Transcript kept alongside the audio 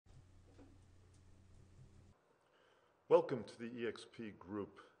Welcome to the EXP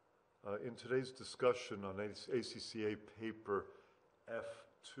group. In today's discussion on ACCA paper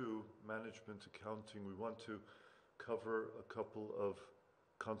F2, Management Accounting, we want to cover a couple of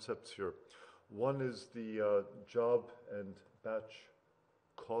concepts here. One is the job and batch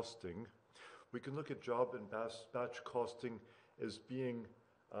costing. We can look at job and batch costing as being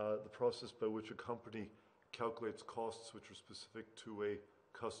the process by which a company calculates costs which are specific to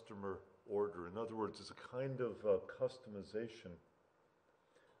a customer order. In other words, it's a kind of customization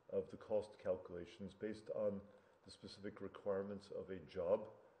of the cost calculations based on the specific requirements of a job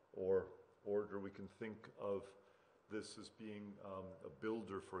or order. We can think of this as being a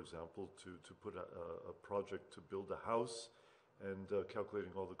builder, for example, to put a project to build a house and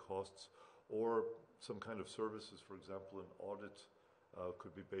calculating all the costs, or some kind of services. For example, an audit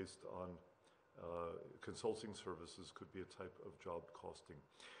could be based on consulting services, could be a type of job costing.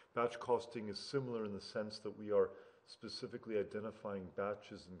 Batch costing is similar in the sense that we are specifically identifying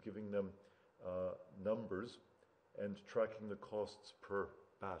batches and giving them numbers and tracking the costs per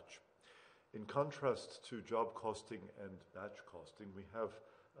batch. In contrast to job costing and batch costing, we have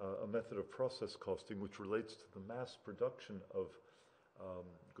a method of process costing which relates to the mass production of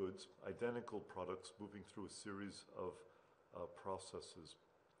goods, identical products moving through a series of processes.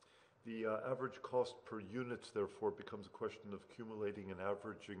 The average cost per unit, therefore, becomes a question of accumulating and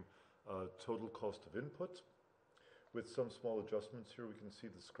averaging total cost of input. With some small adjustments here, we can see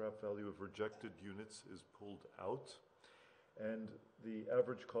the scrap value of rejected units is pulled out, and the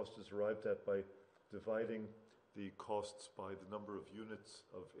average cost is arrived at by dividing the costs by the number of units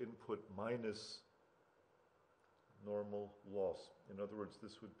of input minus normal loss. In other words,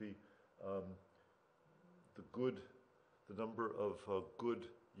 this would be the number of good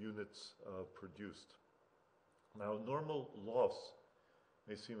units produced. Now, normal loss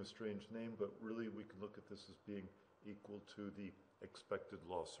may seem a strange name, but really we can look at this as being equal to the expected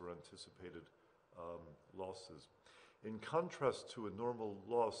loss or anticipated losses. In contrast to a normal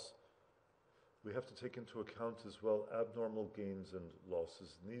loss, we have to take into account as well abnormal gains and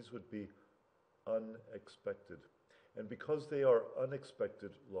losses, and these would be unexpected. And because they are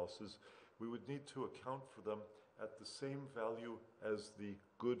unexpected losses, we would need to account for them at the same value as the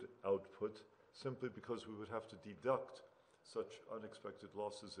good output, simply because we would have to deduct such unexpected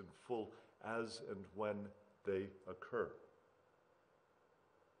losses in full as and when they occur.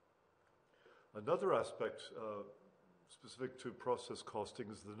 Another aspect specific to process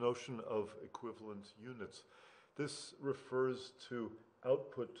costing is the notion of equivalent units. This refers to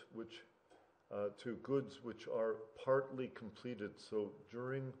output to goods which are partly completed. So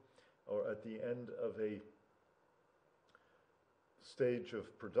during or at the end of a stage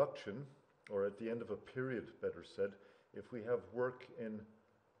of production, or at the end of a period, better said, if we have work in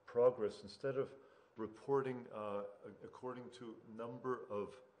progress, instead of reporting according to number of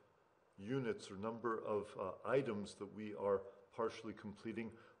units or number of items that we are partially completing,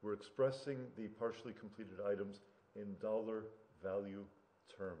 we're expressing the partially completed items in dollar value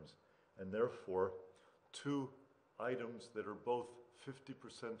terms. And therefore, two items that are both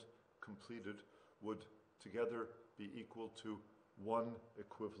 50% completed would together be equal to one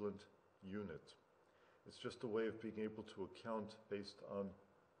equivalent unit. It's just a way of being able to account based on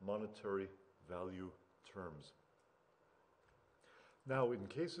monetary value terms. Now, in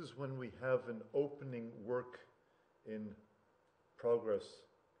cases when we have an opening work in progress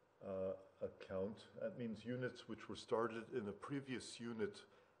account, that means units which were started in a previous unit,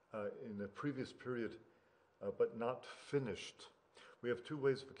 in a previous period, but not finished. We have two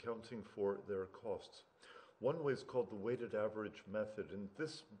ways of accounting for their costs. One way is called the weighted average method.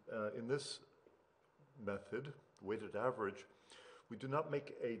 In this method, weighted average, we do not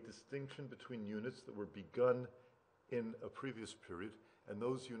make a distinction between units that were begun in a previous period and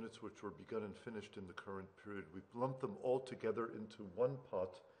those units which were begun and finished in the current period. We lump them all together into one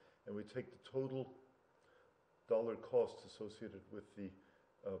pot, and we take the total dollar costs associated with the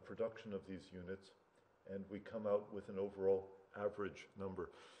production of these units, and we come out with an overall average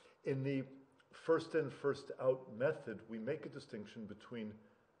number. In the first in, first out method, we make a distinction between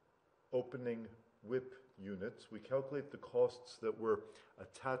opening WIP units. We calculate the costs that were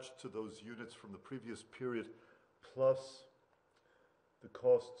attached to those units from the previous period plus the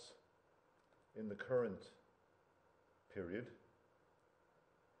costs in the current period.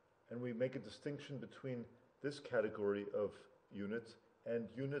 And we make a distinction between this category of units and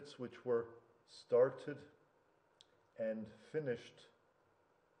units which were started and finished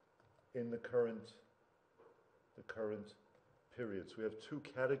in the current period. So we have two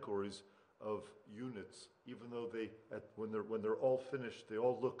categories of units, even though when they're all finished, they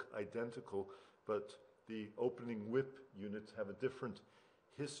all look identical, but the opening WIP units have a different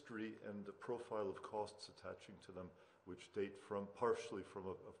history and a profile of costs attaching to them, which date from partially from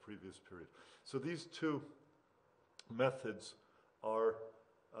a previous period. So these two methods are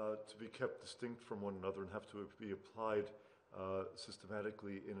to be kept distinct from one another and have to be applied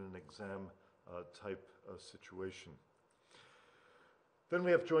systematically in an exam type situation. Then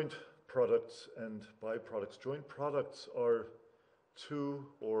we have joint products and byproducts. Joint products are two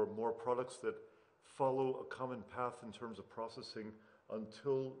or more products that follow a common path in terms of processing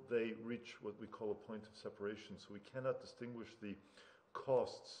until they reach what we call a point of separation. So we cannot distinguish the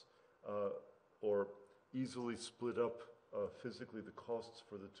costs or easily split up physically the costs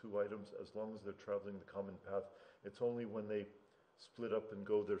for the two items as long as they're traveling the common path. It's only when they split up and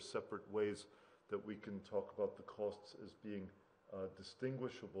go their separate ways that we can talk about the costs as being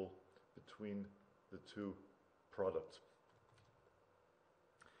distinguishable between the two products.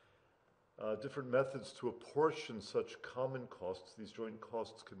 Different methods to apportion such common costs. These joint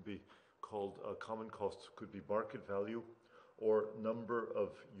costs can be called common costs, could be market value or number of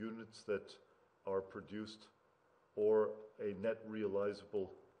units that are produced or a net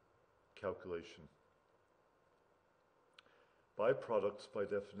realizable calculation. Byproducts, by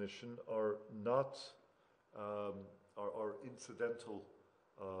definition, are not are incidental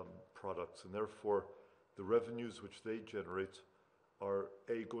products, and therefore the revenues which they generate are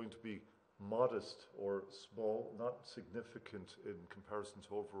going to be modest or small, not significant in comparison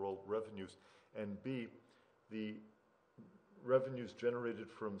to overall revenues, and B, the revenues generated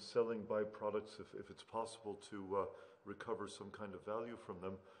from selling byproducts, if it's possible to recover some kind of value from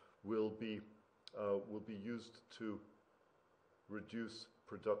them, will be used to reduce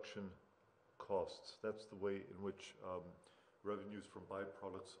production costs. That's the way in which revenues from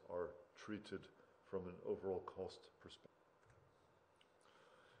byproducts are treated from an overall cost perspective.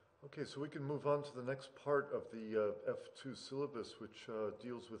 Okay, so we can move on to the next part of the F2 syllabus, which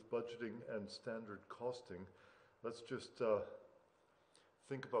deals with budgeting and standard costing. Let's just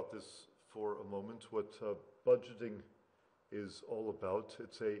think about this for a moment, what budgeting is all about.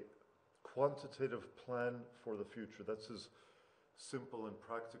 It's a quantitative plan for the future. That's as simple and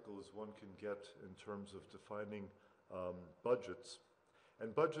practical as one can get in terms of defining budgets.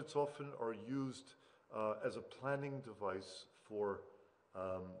 And budgets often are used as a planning device for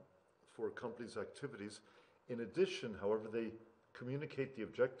companies' activities. In addition, however, they communicate the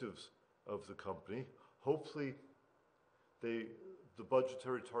objectives of the company. Hopefully, the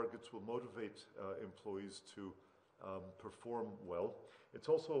budgetary targets will motivate employees to perform well. It's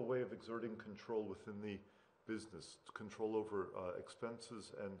also a way of exerting control within the business, control over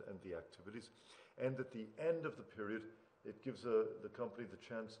expenses and the activities. And at the end of the period, it gives the company the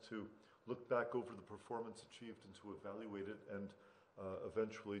chance to look back over the performance achieved and to evaluate it and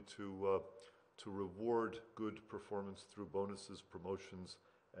eventually to reward good performance through bonuses, promotions,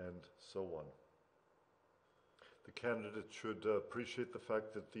 and so on. The candidate should appreciate the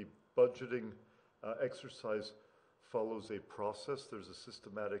fact that the budgeting exercise follows a process. There's a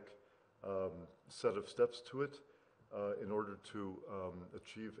systematic set of steps to it in order to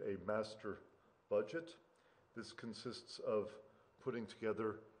achieve a master budget. This consists of putting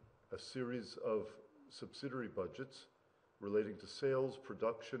together a series of subsidiary budgets relating to sales,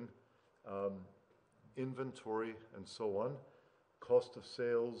 production, inventory, and so on, cost of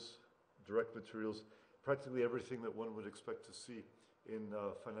sales, direct materials, practically everything that one would expect to see in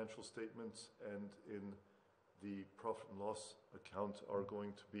financial statements and in the profit and loss account are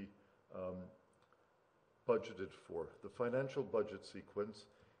going to be budgeted for. The financial budget sequence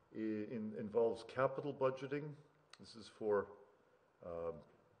involves capital budgeting. This is for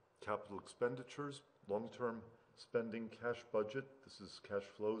capital expenditures, long-term spending, cash budget. This is cash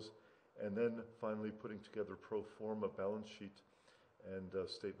flows. And then finally putting together pro forma balance sheet and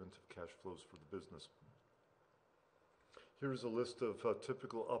statement of cash flows for the business. Here's a list of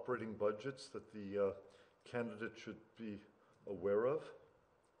typical operating budgets that the candidate should be aware of.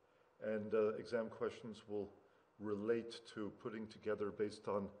 And exam questions will relate to putting together, based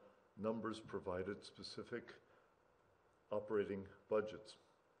on numbers provided, specific operating budgets.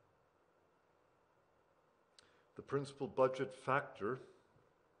 The principal budget factor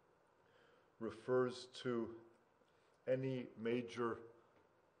refers to any major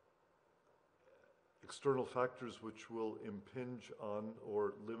external factors which will impinge on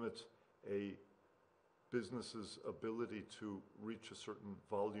or limit a business's ability to reach a certain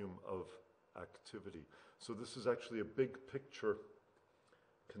volume of activity. So this is actually a big picture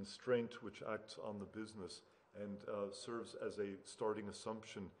constraint which acts on the business and serves as a starting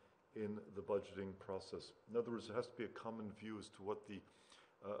assumption in the budgeting process. In other words, there has to be a common view as to what the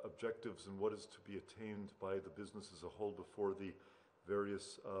objectives and what is to be attained by the business as a whole before the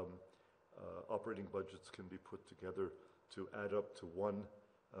various operating budgets can be put together to add up to one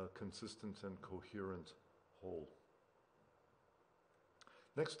consistent and coherent whole.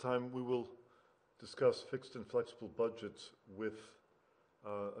 Next time we will discuss fixed and flexible budgets with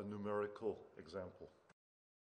a numerical example.